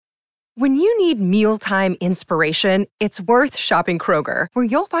When you need mealtime inspiration, it's worth shopping Kroger, where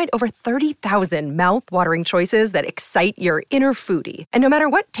you'll find over 30,000 mouth-watering choices that excite your inner foodie. And no matter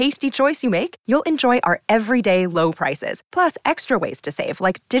what tasty choice you make, you'll enjoy our everyday low prices, plus extra ways to save,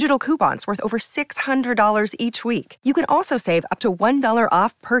 like digital coupons worth over $600 each week. You can also save up to $1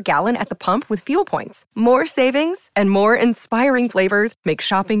 off per gallon at the pump with fuel points. More savings and more inspiring flavors make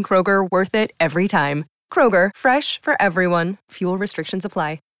shopping Kroger worth it every time. Kroger, fresh for everyone. Fuel restrictions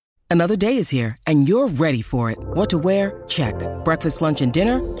apply. Another day is here, and you're ready for it. What to wear? Check. Breakfast, lunch, and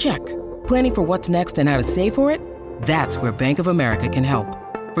dinner? Check. Planning for what's next and how to save for it? That's where Bank of America can help.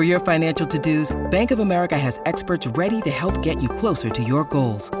 For your financial to-dos, Bank of America has experts ready to help get you closer to your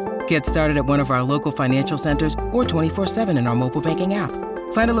goals. Get started at one of our local financial centers or 24/7 in our mobile banking app.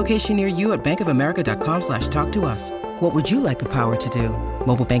 Find a location near you at bankofamerica.com/talktous. What would you like the power to do?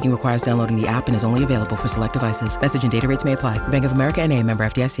 Mobile banking requires downloading the app and is only available for select devices. Message and data rates may apply. Bank of America N.A., member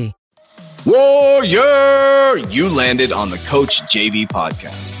FDIC. Warrior! You landed on the Coach JV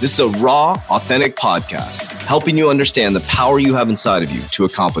podcast. This is a raw, authentic podcast helping you understand the power you have inside of you to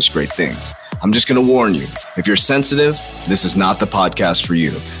accomplish great things. I'm just going to warn you, if you're sensitive, this is not the podcast for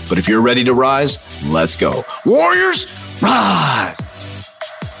you. But if you're ready to rise, let's go. Warriors, rise!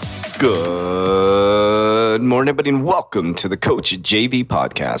 Good morning, everybody, and welcome to the Coach JV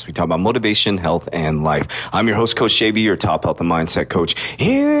podcast. We talk about motivation, health, and life. I'm your host, Coach JV, your top health and mindset coach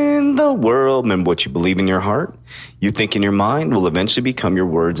in the world. Remember, what you believe in your heart, you think in your mind, will eventually become your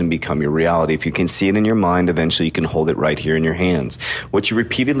words and become your reality. If you can see it in your mind, eventually you can hold it right here in your hands. What you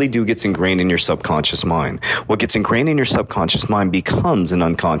repeatedly do gets ingrained in your subconscious mind. What gets ingrained in your subconscious mind becomes an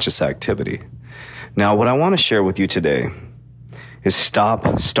unconscious activity. Now, what I want to share with you today is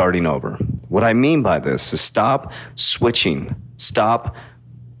stop starting over. What I mean by this is stop switching, stop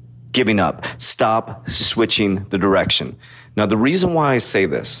giving up, stop switching the direction. Now, the reason why I say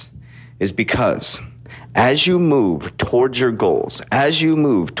this is because as you move towards your goals, as you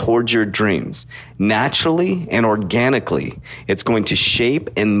move towards your dreams, naturally and organically, it's going to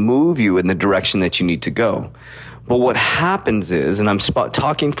shape and move you in the direction that you need to go. But what happens is, and I'm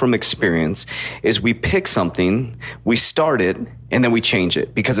talking from experience, is we pick something, we start it, and then we change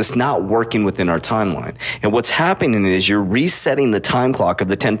it because it's not working within our timeline. And what's happening is you're resetting the time clock of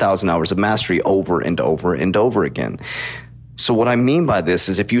the 10,000 hours of mastery over and over and over again. So what I mean by this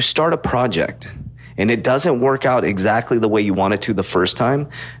is if you start a project and it doesn't work out exactly the way you want it to the first time,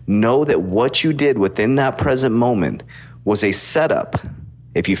 know that what you did within that present moment was a setup,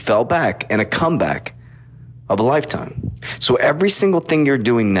 if you fell back, and a comeback of a lifetime. So every single thing you're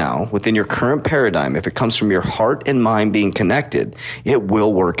doing now within your current paradigm, if it comes from your heart and mind being connected, it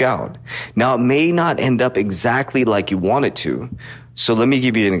will work out. Now, it may not end up exactly like you want it to. So let me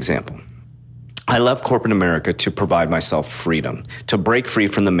give you an example. I left corporate America to provide myself freedom, to break free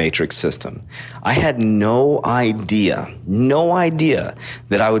from the matrix system. I had no idea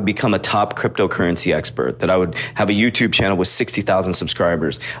that I would become a top cryptocurrency expert, that I would have a YouTube channel with 60,000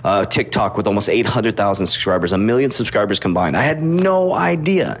 subscribers, TikTok with almost 800,000 subscribers, 1 million subscribers combined. I had no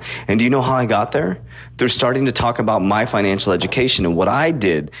idea. And do you know how I got there? They're starting to talk about my financial education and what I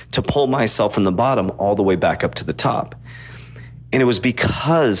did to pull myself from the bottom all the way back up to the top. And it was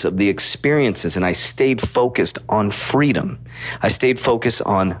because of the experiences, and I stayed focused on freedom. I stayed focused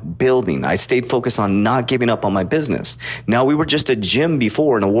on building. I stayed focused on not giving up on my business. Now, we were just a gym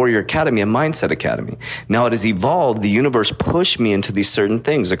before and a Warrior Academy, a Mindset Academy. Now it has evolved. The universe pushed me into these certain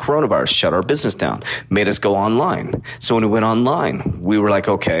things. The coronavirus shut our business down, made us go online. So when we went online, we were like,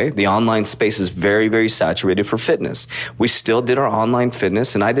 okay, the online space is very, very saturated for fitness. We still did our online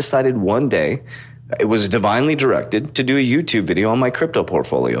fitness, and I decided one day, it was divinely directed to do a YouTube video on my crypto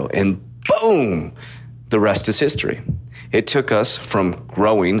portfolio, and boom, the rest is history. It took us from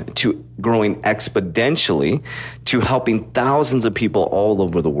growing exponentially to helping thousands of people all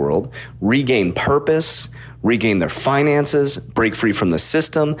over the world regain purpose, regain their finances, break free from the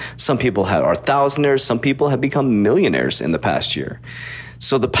system. Some people are thousandaires. Some people have become millionaires in the past year.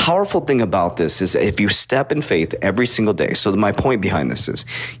 So the powerful thing about this is if you step in faith every single day. So my point behind this is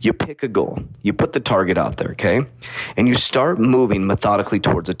you pick a goal, you put the target out there, okay? And you start moving methodically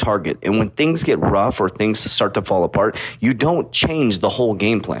towards a target. And when things get rough or things start to fall apart, you don't change the whole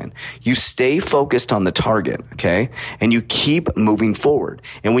game plan. You stay focused on the target, okay? And you keep moving forward.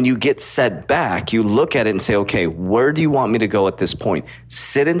 And when you get set back, you look at it and say, okay, where do you want me to go at this point?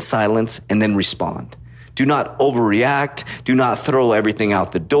 Sit in silence and then respond. Do not overreact. Do not throw everything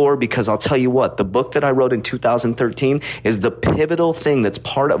out the door, because I'll tell you what, the book that I wrote in 2013 is the pivotal thing that's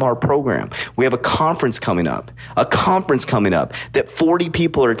part of our program. We have a conference coming up that 40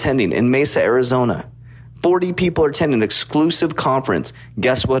 people are attending in Mesa, Arizona. 40 people are attending an exclusive conference.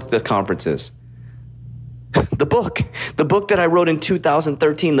 Guess what the conference is? The book that I wrote in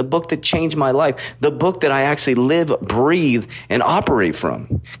 2013, the book that changed my life, the book that I actually live, breathe, and operate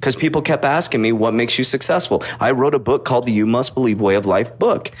from. Because people kept asking me, what makes you successful? I wrote a book called the You Must Believe Way of Life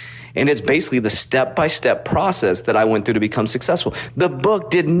book. And it's basically the step-by-step process that I went through to become successful. The book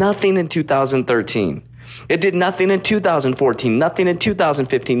did nothing in 2013. It did nothing in 2014, nothing in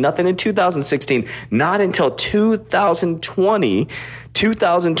 2015, nothing in 2016, not until 2020,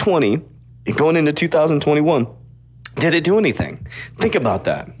 going into 2021, did it do anything? Think about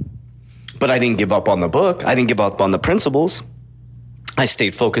that. But I didn't give up on the book. I didn't give up on the principles. I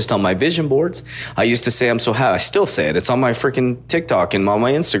stayed focused on my vision boards. I used to say, I'm so happy. I still say it. It's on my freaking TikTok and on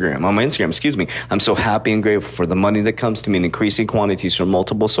my Instagram, I'm so happy and grateful for the money that comes to me in increasing quantities from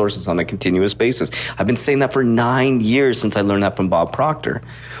multiple sources on a continuous basis. I've been saying that for 9 years since I learned that from Bob Proctor.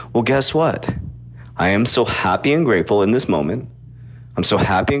 Well, guess what? I am so happy and grateful in this moment. I'm so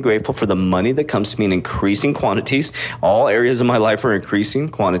happy and grateful for the money that comes to me in increasing quantities. All areas of my life are increasing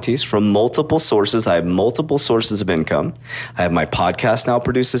quantities from multiple sources. I have multiple sources of income. I have my podcast now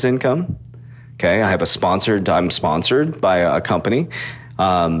produces income. Okay. I'm sponsored by a company.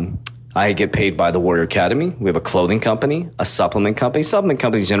 I get paid by the Warrior Academy. We have a clothing company, a supplement company. Supplement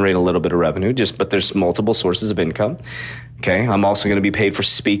companies generate a little bit of revenue, but there's multiple sources of income. Okay. I'm also going to be paid for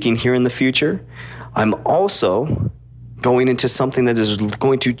speaking here in the future. I'm also going into something that is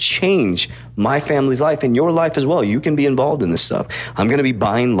going to change my family's life and your life as well. You can be involved in this stuff. I'm going to be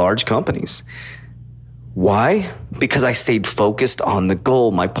buying large companies. Why? Because I stayed focused on the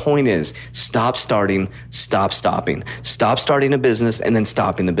goal. My point is stop starting, stop stopping. Stop starting a business and then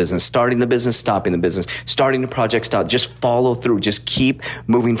stopping the business. Starting the business, stopping the business. Starting a project, stop. Just follow through. Just keep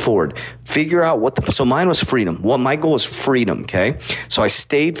moving forward. Figure out so mine was freedom. My goal was freedom, okay? So I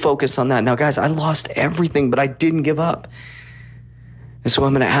stayed focused on that. Now, guys, I lost everything, but I didn't give up. And so what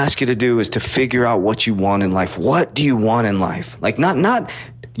I'm going to ask you to do is to figure out what you want in life. What do you want in life? Like not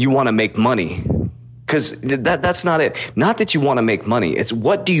you want to make money. Because that's not it. Not that you want to make money. It's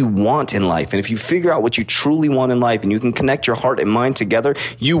what do you want in life? And if you figure out what you truly want in life and you can connect your heart and mind together,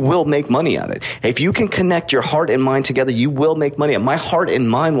 you will make money at it. If you can connect your heart and mind together, you will make money. And my heart and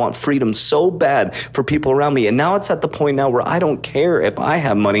mind want freedom so bad for people around me. And now it's at the point now where I don't care if I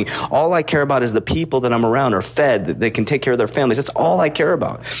have money. All I care about is the people that I'm around are fed, that they can take care of their families. That's all I care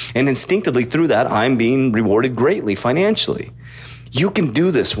about. And instinctively through that, I'm being rewarded greatly financially. You can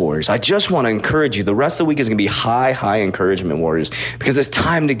do this, Warriors. I just want to encourage you. The rest of the week is going to be high encouragement, Warriors, because it's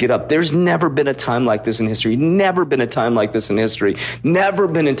time to get up. There's never been a time like this in history. Never been a time like this in history. Never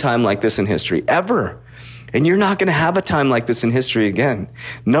been a time like this in history, ever. And you're not going to have a time like this in history again.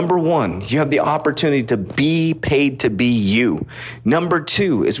 Number one, you have the opportunity to be paid to be you. Number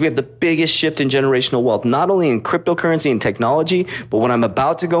two is we have the biggest shift in generational wealth, not only in cryptocurrency and technology, but what I'm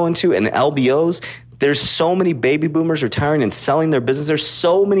about to go into in LBOs. There's so many baby boomers retiring and selling their business. There's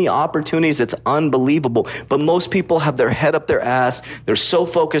so many opportunities. It's unbelievable. But most people have their head up their ass. They're so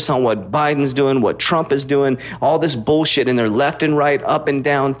focused on what Biden's doing, what Trump is doing, all this bullshit, and they're left and right, up and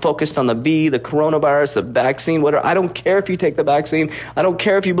down, focused on the coronavirus, the vaccine, whatever. I don't care if you take the vaccine. I don't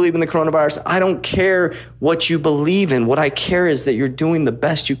care if you believe in the coronavirus. I don't care what you believe in. What I care is that you're doing the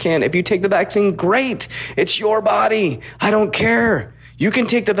best you can. If you take the vaccine, great. It's your body. I don't care. You can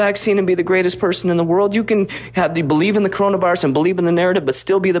take the vaccine and be the greatest person in the world. You can believe in the coronavirus and believe in the narrative, but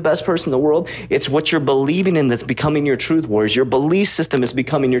still be the best person in the world. It's what you're believing in that's becoming your truth, Warriors. Your belief system is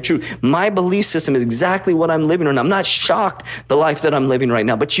becoming your truth. My belief system is exactly what I'm living right now. I'm not shocked the life that I'm living right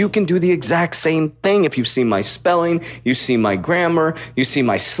now, but you can do the exact same thing. If you've seen my spelling, you see my grammar, you see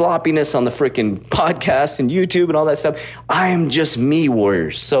my sloppiness on the freaking podcast and YouTube and all that stuff. I am just me,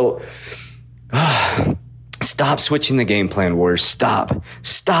 Warriors. So, stop switching the game plan, Warriors. Stop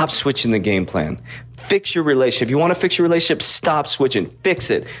switching the game plan. Fix your relationship. If you want to fix your relationship, stop switching.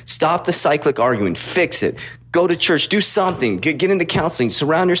 Fix it. Stop the cyclic arguing. Fix it. Go to church. Do something. Get into counseling.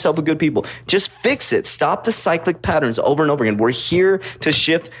 Surround yourself with good people. Just fix it. Stop the cyclic patterns over and over again. We're here to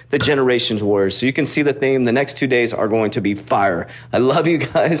shift the generations, Warriors. So you can see the theme. The next 2 days are going to be fire. I love you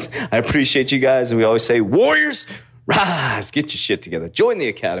guys. I appreciate you guys. And we always say, Warriors, rise. Get your shit together. Join the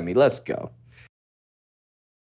academy. Let's go.